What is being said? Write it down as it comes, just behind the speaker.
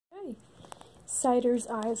Ciders'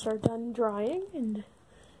 eyes are done drying, and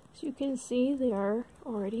as you can see, they are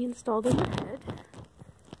already installed in the head.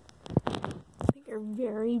 I think they're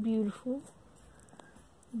very beautiful,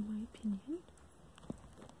 in my opinion.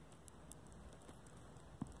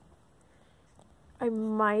 I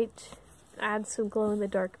might add some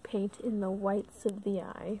glow-in-the-dark paint in the whites of the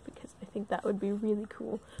eye, because I think that would be really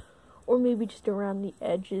cool. Or maybe just around the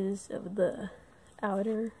edges of the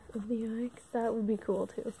outer of the eye, because that would be cool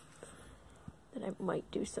too. Then I might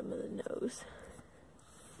do some of the nose.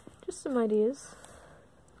 Just some ideas.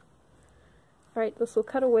 Alright, this will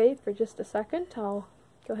cut away for just a second. I'll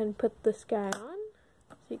go ahead and put this guy on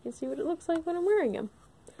so you can see what it looks like when I'm wearing him.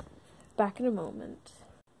 Back in a moment.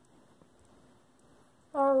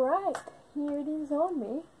 Alright, here it is on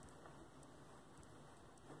me.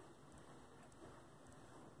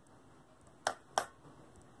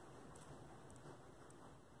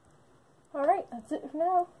 Alright, that's it for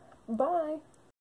now. Bye.